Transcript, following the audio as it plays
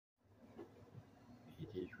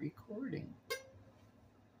recording.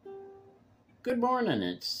 Good morning.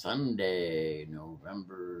 It's Sunday,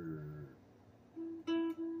 November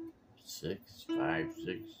 6th, 5,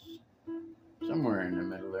 6, somewhere in the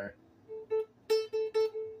middle there.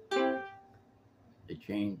 They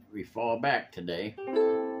changed. We fall back today,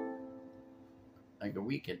 like a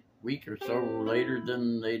week or so later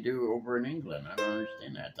than they do over in England. I don't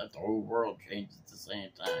understand that. That the whole world changes at the same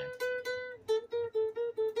time.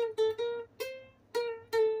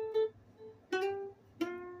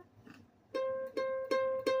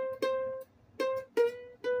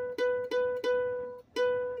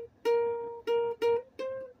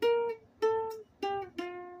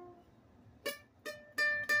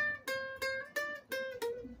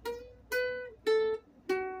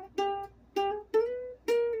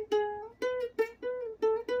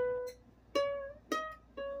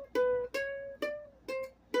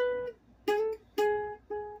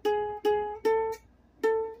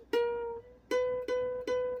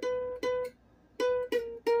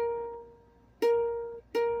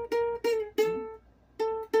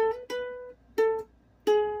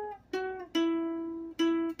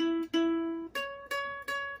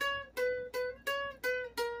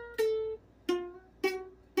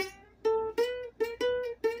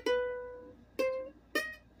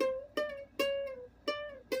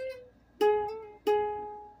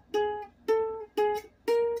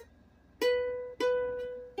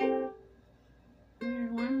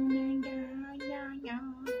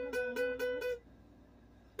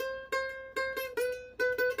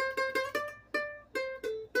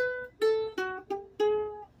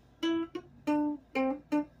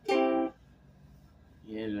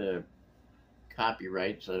 The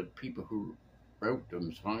copyrights of people who wrote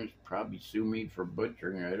them songs probably sue me for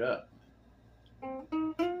butchering it up.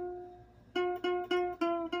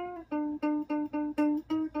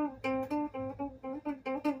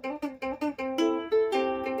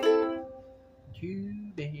 Too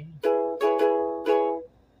bad.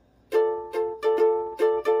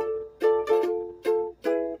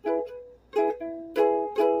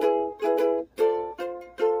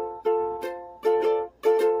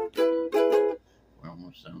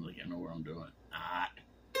 Sounds like I know what I'm doing.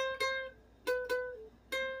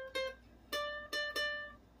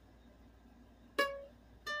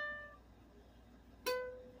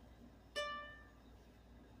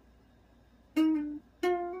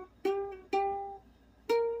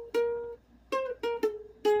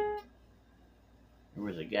 There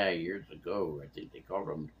was a guy years ago, I think they called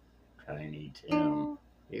him Tiny Tim.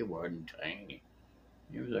 He wasn't tiny.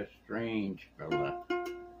 He was a strange fella.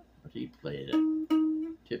 But he played it.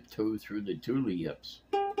 Tiptoe through the tulips.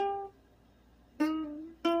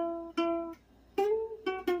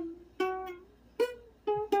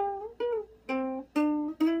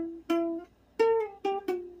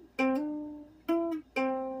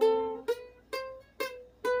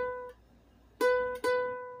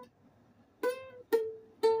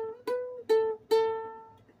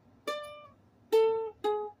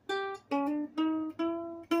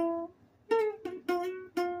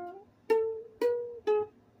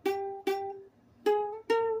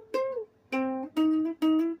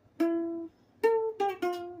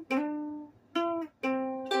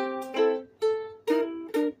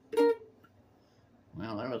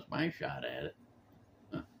 Well, that was my shot at it.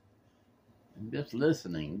 I'm just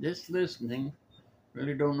listening.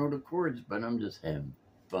 Really don't know the chords, but I'm just having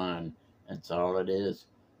fun. That's all it is.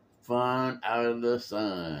 Fun out of the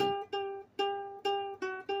sun.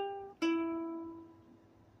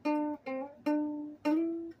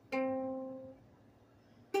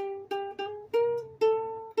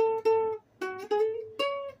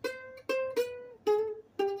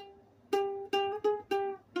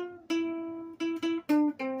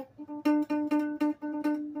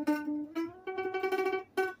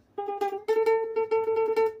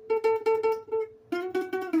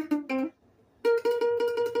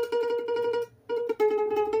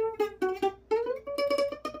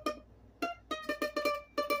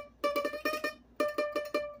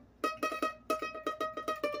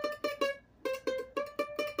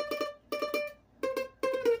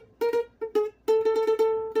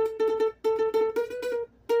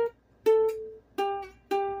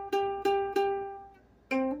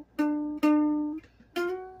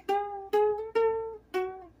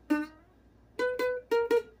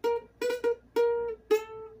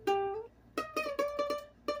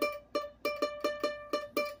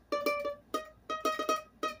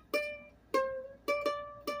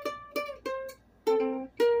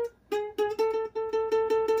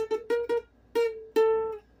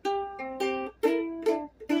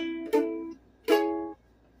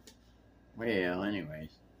 Well, anyways,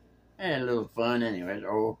 Had a little fun anyways.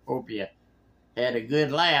 Oh, hope you had a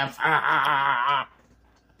good laugh.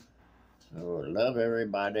 So, love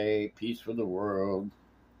everybody. Peace for the world.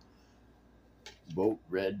 Vote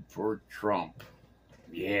red for Trump.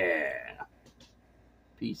 Yeah.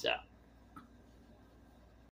 Peace out.